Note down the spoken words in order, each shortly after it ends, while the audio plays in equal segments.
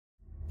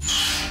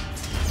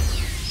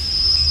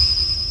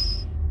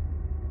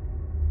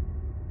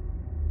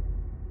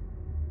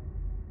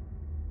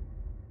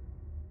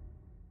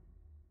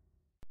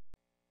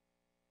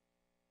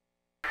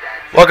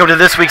Welcome to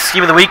this week's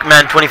Scheme of the Week,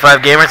 Madden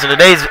 25 Gamers. In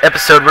today's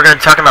episode, we're going to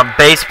be talking about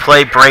base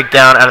play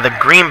breakdown out of the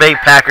Green Bay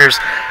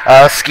Packers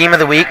Scheme of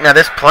the Week. Now,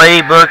 this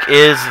playbook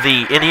is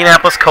the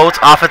Indianapolis Colts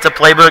offensive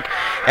playbook,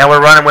 and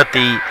we're running with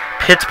the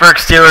Pittsburgh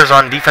Steelers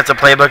on defensive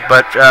playbook,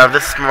 but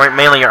this is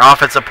mainly your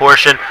offensive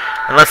portion.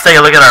 And let's take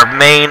a look at our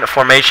main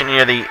formation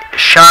here, the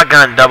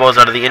shotgun doubles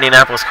out of the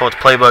Indianapolis Colts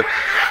playbook.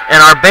 And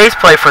our base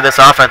play for this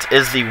offense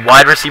is the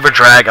wide receiver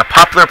drag, a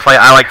popular play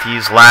I like to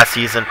use last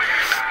season.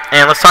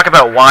 And let's talk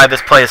about why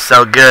this play is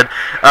so good.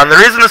 The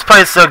reason this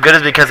play is so good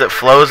is because it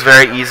flows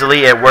very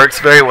easily. It works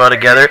very well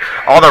together.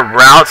 All the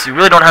routes, you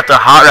really don't have to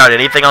hot route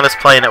anything on this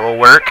play and it will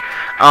work.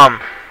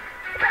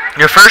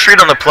 Your first read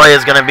on the play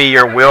is going to be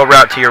your wheel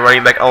route to your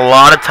running back. A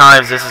lot of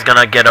times this is going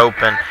to get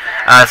open.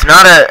 It's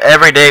not an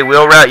everyday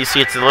wheel route. You see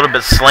it's a little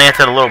bit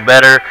slanted, a little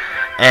better.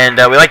 And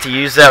we like to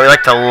use that. We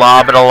like to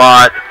lob it a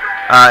lot.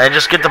 And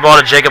just get the ball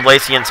to Jacob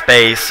Lacey in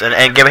space and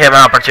give him an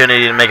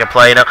opportunity to make a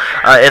play. You know,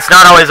 it's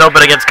not always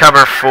open against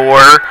cover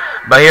 4,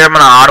 but here I'm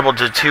going to audible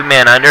to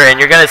 2-man under, and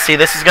you're going to see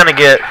this is going to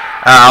get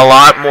a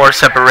lot more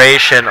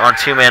separation on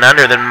 2-man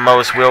under than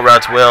most wheel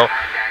routes will.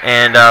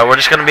 And we're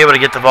just going to be able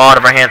to get the ball out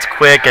of our hands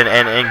quick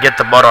and get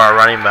the ball to our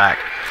running back.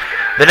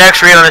 The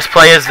next read on this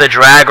play is the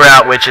drag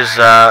route, which is,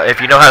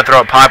 if you know how to throw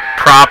it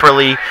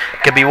properly,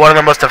 could be one of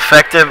the most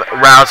effective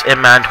routes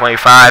in Madden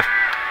 25.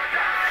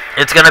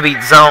 It's going to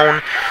beat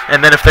zone,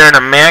 and then if they're in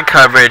a man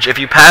coverage, if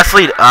you pass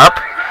lead up,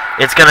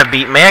 it's going to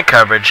beat man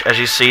coverage. As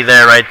you see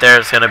there, right there,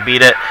 it's going to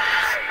beat it.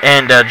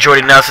 And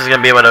Jordy Nelson is going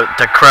to be able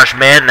to crush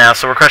man now,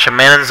 so we're crushing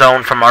man and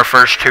zone from our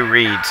first 2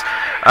 reads.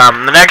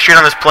 The next read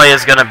on this play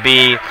is going to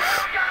be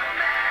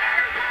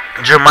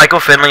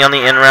Jermichael Finley on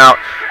the in route.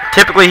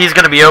 Typically, he's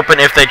going to be open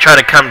if they try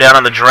to come down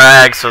on the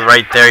drag, so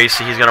right there, you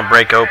see he's going to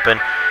break open.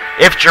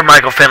 If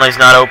Jermichael Finley's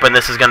not open,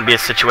 this is going to be a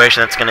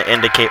situation that's going to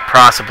indicate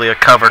possibly a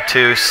cover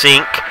 2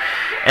 sink.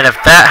 And if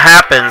that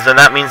happens, then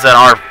that means that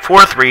our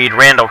 4th read,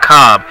 Randall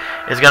Cobb,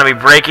 is going to be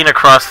breaking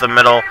across the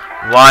middle,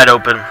 wide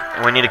open.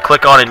 And we need to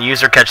click on and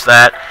user catch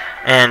that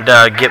and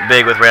get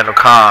big with Randall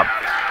Cobb.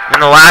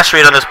 And the last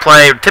read on this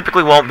play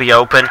typically won't be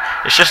open.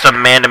 It's just a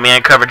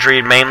man-to-man coverage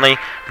read mainly.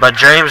 But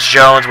James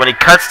Jones, when he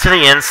cuts to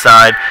the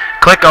inside,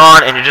 click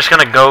on and you're just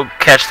going to go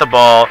catch the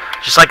ball.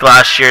 Just like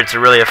last year, it's a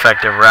really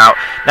effective route.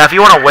 Now, if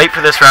you want to wait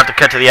for this route to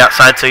cut to the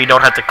outside so you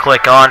don't have to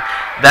click on,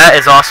 that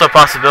is also a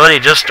possibility.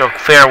 Just a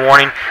fair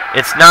warning,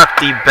 it's not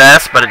the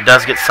best, but it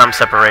does get some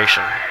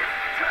separation.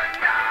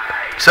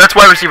 So that's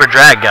wide receiver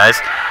drag, guys.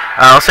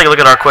 Let's take a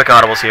look at our quick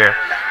audibles here.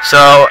 So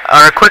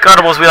our quick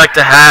audibles we like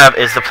to have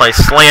is the play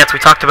slants. We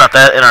talked about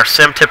that in our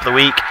sim tip of the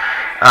week.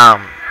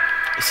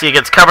 You see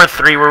against cover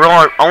 3, we're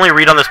only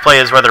read on this play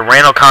is whether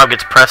Randall Cobb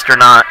gets pressed or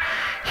not.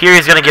 Here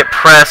he's going to get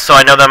pressed, so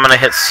I know that I'm going to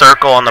hit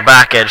circle on the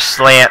back edge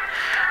slant.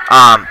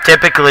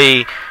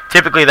 Typically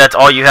that's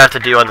all you have to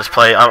do on this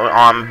play.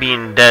 I'm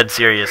being dead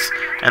serious.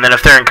 And then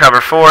if they're in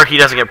cover 4, he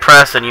doesn't get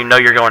pressed, and you know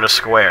you're going to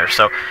square.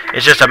 So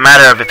it's just a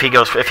matter of if he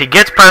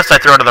gets pressed, I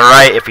throw to the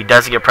right. If he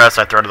doesn't get pressed,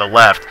 I throw to the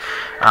left.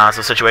 It's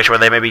a situation where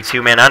they may be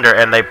 2-man under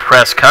and they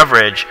press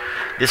coverage.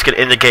 This could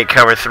indicate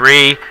cover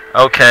 3.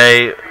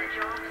 Okay,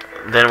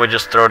 then we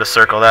just throw to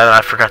circle that. And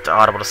I forgot to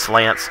audible to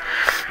slants.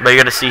 But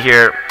you're going to see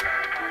here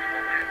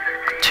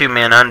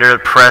 2-man under,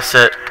 press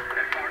it,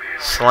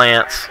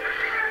 slants.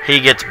 He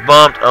gets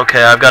bumped.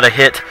 Okay, I've got to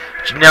hit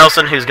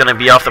Nelson, who's going to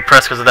be off the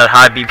press because of that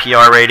high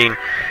BPR rating.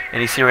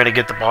 And you see we're going to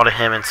get the ball to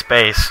him in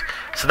space.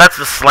 So that's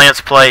the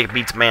slants play.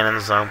 Beats man in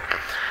the zone.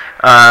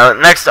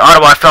 Next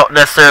audible I felt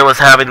necessary was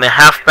having the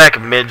halfback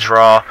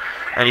mid-draw.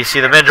 And you see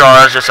the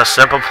mid-draw is just a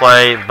simple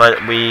play,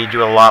 but we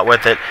do a lot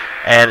with it.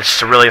 And it's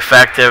just really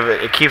effective.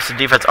 It keeps the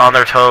defense on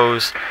their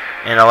toes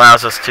and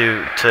allows us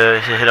to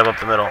hit them up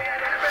the middle.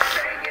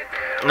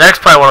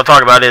 Next play I want to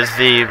talk about is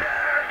the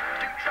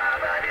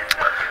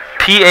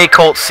PA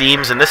Colt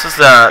seams, and this is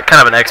kind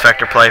of an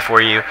X-Factor play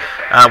for you.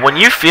 When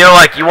you feel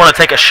like you want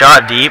to take a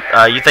shot deep,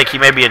 you think he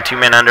may be in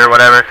 2-man under or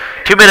whatever.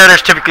 2-man under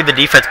is typically the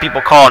defense people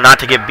call not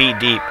to get beat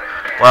deep.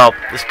 Well,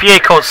 this PA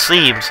Colt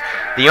seams,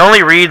 the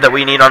only read that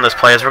we need on this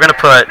play is we're going to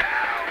put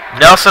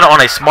Nelson on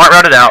a smart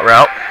routed out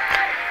route,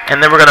 and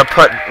then we're going to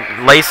put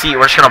Lacey,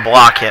 we're just going to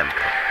block him.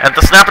 At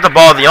the snap of the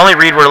ball, the only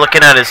read we're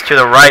looking at is to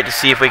the right to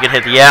see if we can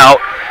hit the out.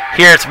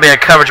 Here it's man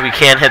coverage, we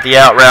can't hit the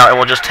out route, and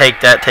we'll just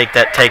take that.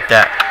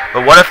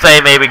 But what if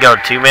they maybe go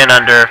 2-man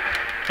under,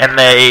 and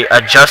they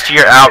adjust to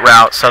your out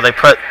route, so they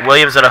put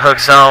Williams in a hook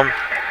zone,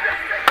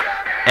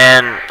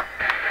 and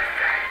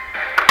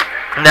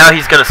now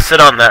he's going to sit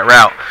on that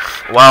route.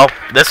 Well,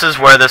 this is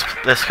where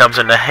this comes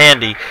into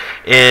handy,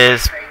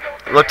 is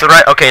look to the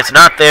right. Okay, it's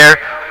not there.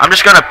 I'm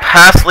just going to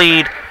pass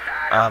lead.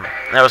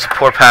 That was a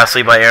poor pass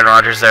lead by Aaron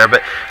Rodgers there,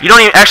 but you don't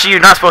even, actually, you're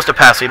not supposed to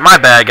pass lead. My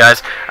bad,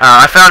 guys.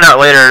 I found out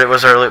later it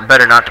was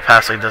better not to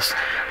pass lead this,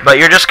 but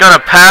you're just going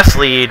to pass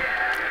lead,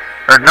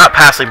 or not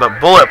pass lead, but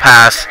bullet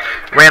pass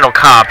Randall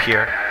Cobb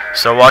here.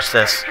 So watch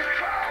this.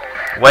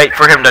 Wait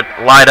for him to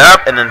light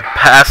up and then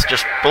pass,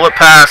 just bullet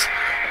pass,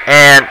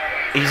 and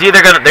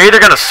they're either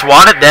gonna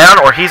swat it down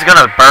or he's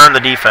gonna burn the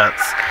defense.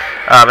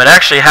 It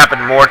actually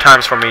happened more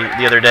times for me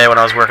the other day when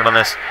I was working on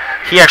this.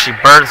 he actually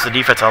burns the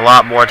defense a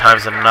lot more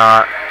times than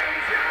not.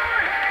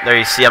 There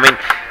you see. I mean,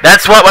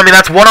 that's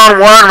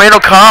one-on-one. Randall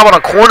Cobb on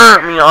a corner.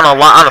 I mean, on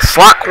a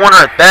slot corner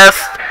at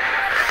best.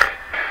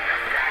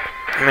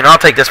 I mean, I'll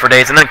take this for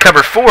days. And then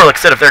cover 4. Like I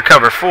said, if they're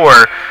cover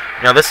 4,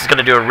 this is going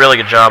to do a really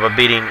good job of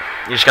beating.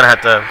 You're just going to have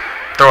to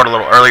throw it a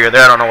little earlier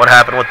there. I don't know what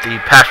happened with the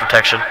pass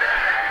protection,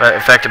 but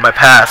affected my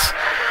pass.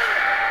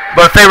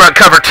 But if they run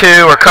cover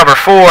 2 or cover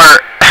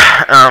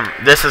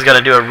 4, this is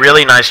going to do a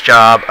really nice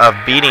job of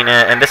beating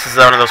it. And this is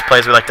one of those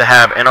plays we like to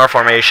have in our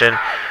formation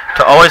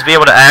to always be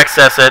able to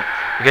access it,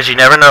 because you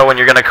never know when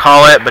you're going to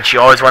call it, but you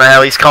always want to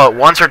at least call it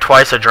once or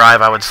twice a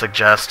drive, I would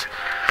suggest.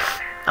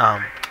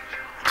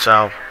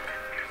 So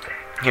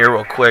here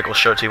real quick, we'll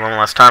show it to you one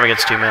last time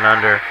against 2 men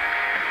under.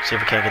 See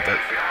if we can't get that.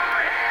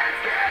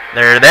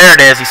 There it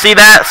is. You see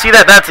that? See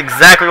that? That's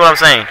exactly what I'm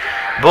saying.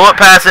 Bullet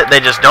pass it. They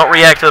just don't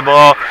react to the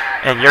ball,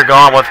 and you're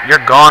gone with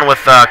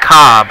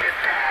Cobb.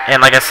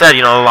 And like I said,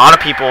 a lot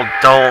of people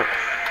don't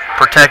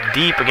protect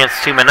deep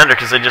against 2 men under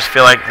because they just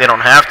feel like they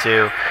don't have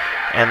to.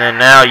 And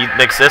then now you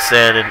mix this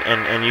in,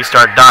 and you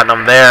start dotting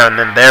them there, and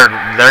then they're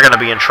going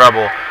to be in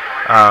trouble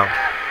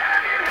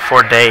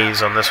for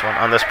days on this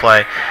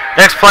play.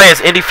 Next play is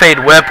Indy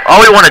fade whip.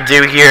 All we want to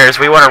do here is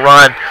we want to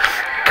run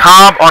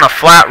Cobb on a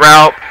flat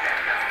route,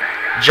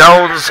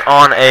 Jones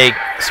on a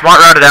smart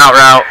routed out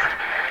route,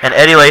 and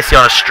Eddie Lacy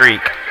on a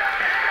streak.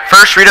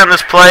 First read on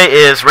this play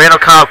is Randall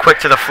Cobb quick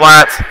to the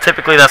flats.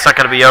 Typically that's not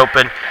going to be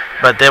open,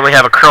 but then we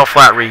have a curl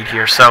flat read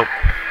here. So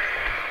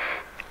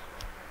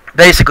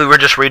basically we're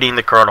just reading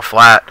the curl to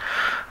flat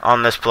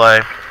on this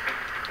play.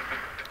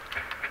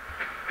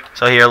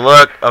 So here,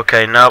 look,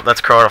 okay, nope,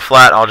 that's curl to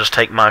flat. I'll just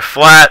take my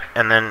flat,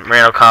 and then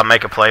Randall Cobb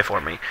make a play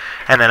for me.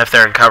 And then if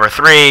they're in cover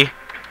 3,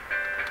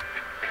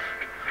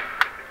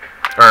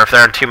 or if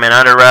they're in 2 men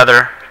under,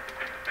 rather,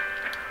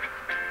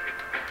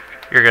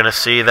 you're going to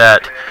see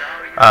that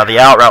the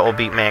out route will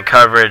beat man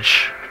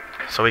coverage,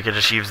 so we can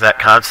just use that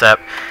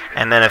concept.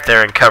 And then if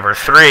they're in cover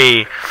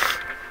 3,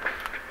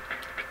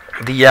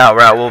 the out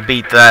route will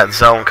beat that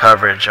zone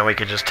coverage, and we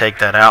can just take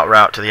that out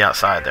route to the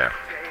outside there.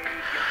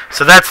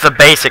 So that's the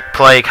basic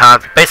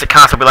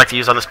concept we like to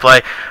use on this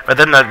play. But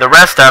then the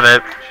rest of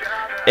it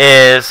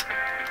is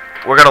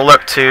we're going to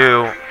look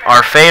to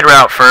our fade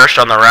route first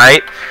on the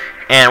right,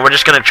 and we're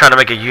just going to try to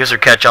make a user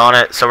catch on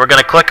it. So we're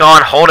going to click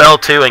on, hold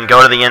L2, and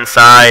go to the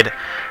inside.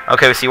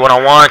 Okay, we see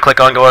one-on-one, click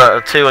on, go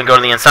to L2, and go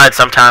to the inside.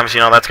 Sometimes,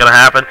 that's going to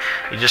happen.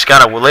 You just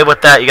got to live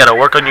with that. You got to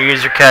work on your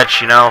user catch,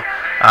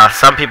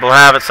 Some people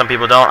have it, some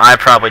people don't. I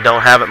probably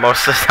don't have it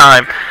most of the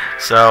time.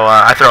 So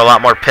I throw a lot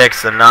more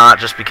picks than not,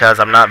 just because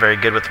I'm not very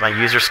good with my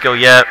user skill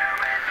yet.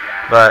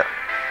 But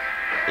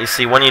you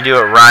see, when you do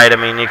it right, I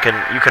mean, you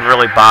can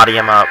really body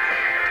them up.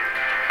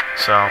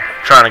 So I'm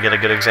trying to get a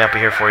good example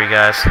here for you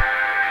guys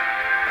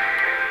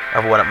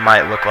of what it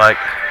might look like.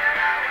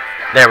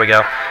 There we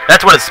go.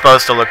 That's what it's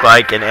supposed to look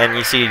like, and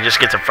you see, he just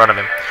gets in front of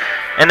him.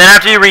 And then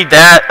after you read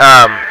that,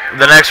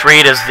 the next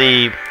read is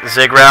the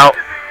zig route.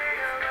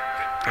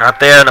 Not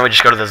there, and then we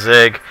just go to the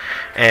zig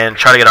and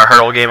try to get our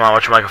hurdle game on,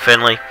 which Michael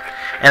Finley.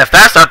 And if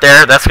that's not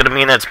there, that's going to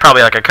mean that it's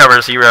probably like a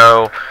cover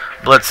 0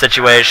 blitz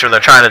situation where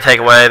they're trying to take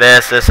away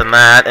this, and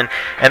that. And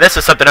this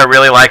is something I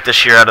really like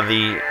this year out of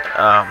the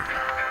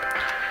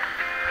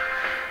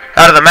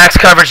max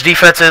coverage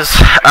defenses.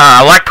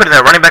 I like putting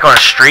that running back on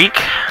a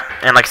streak.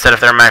 And like I said, if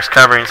they're max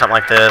covering, something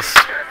like this.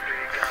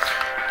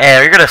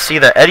 And you're going to see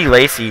that Eddie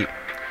Lacy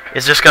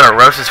is just going to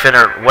roast his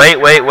fender. Wait.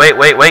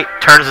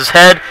 Turns his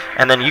head,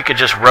 and then you could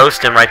just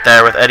roast him right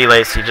there with Eddie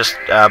Lacy. Just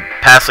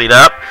pass lead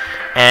up.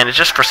 And it's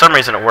just, for some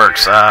reason, it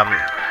works.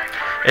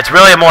 It's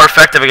really more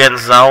effective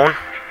against zone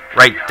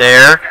right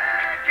there.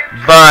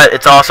 But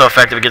it's also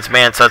effective against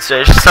man. So it's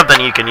just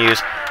something you can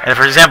use. And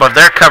for example, if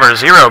they're cover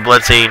 0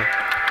 blitzing,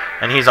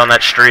 and he's on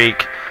that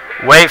streak,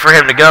 wait for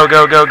him to go,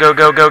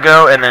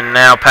 and then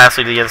now pass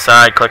lead to the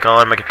inside, click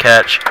on, make a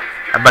catch.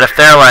 But if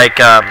they're like,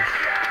 I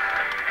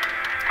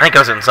think I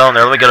was in zone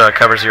there. Let me go to a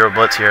cover 0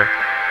 blitz here.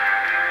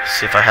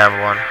 See if I have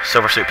one.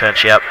 Silver suit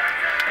pinch, yep.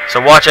 So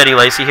watch Eddie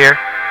Lacy here.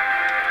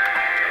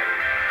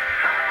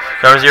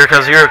 Cover 0,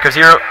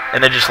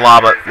 and then just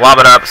lob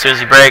it up as soon as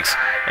he breaks.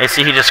 And you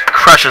see he just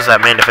crushes that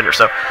man defender.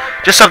 So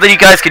just something you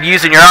guys could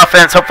use in your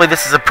offense. Hopefully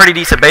this is a pretty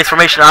decent base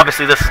formation.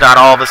 Obviously this is not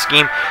all of the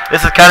scheme.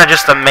 This is kind of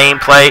just the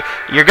main play.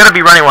 You're going to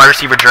be running wide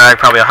receiver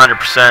drag probably 100%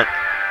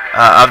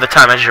 of the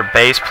time as your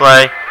base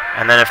play.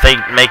 And then if they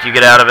make you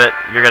get out of it,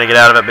 you're going to get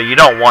out of it. But you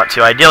don't want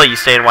to. Ideally you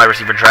stay in wide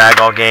receiver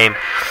drag all game,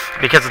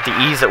 because of the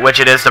ease at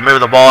which it is to move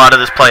the ball out of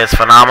this play is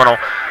phenomenal.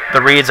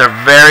 The reads are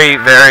very,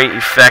 very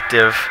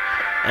effective.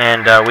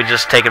 And we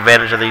just take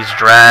advantage of these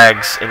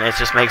drags, and it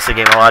just makes the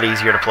game a lot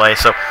easier to play.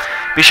 So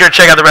be sure to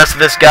check out the rest of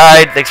this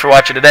guide. Thanks for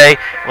watching today.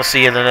 We'll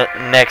see you in the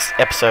next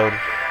episode.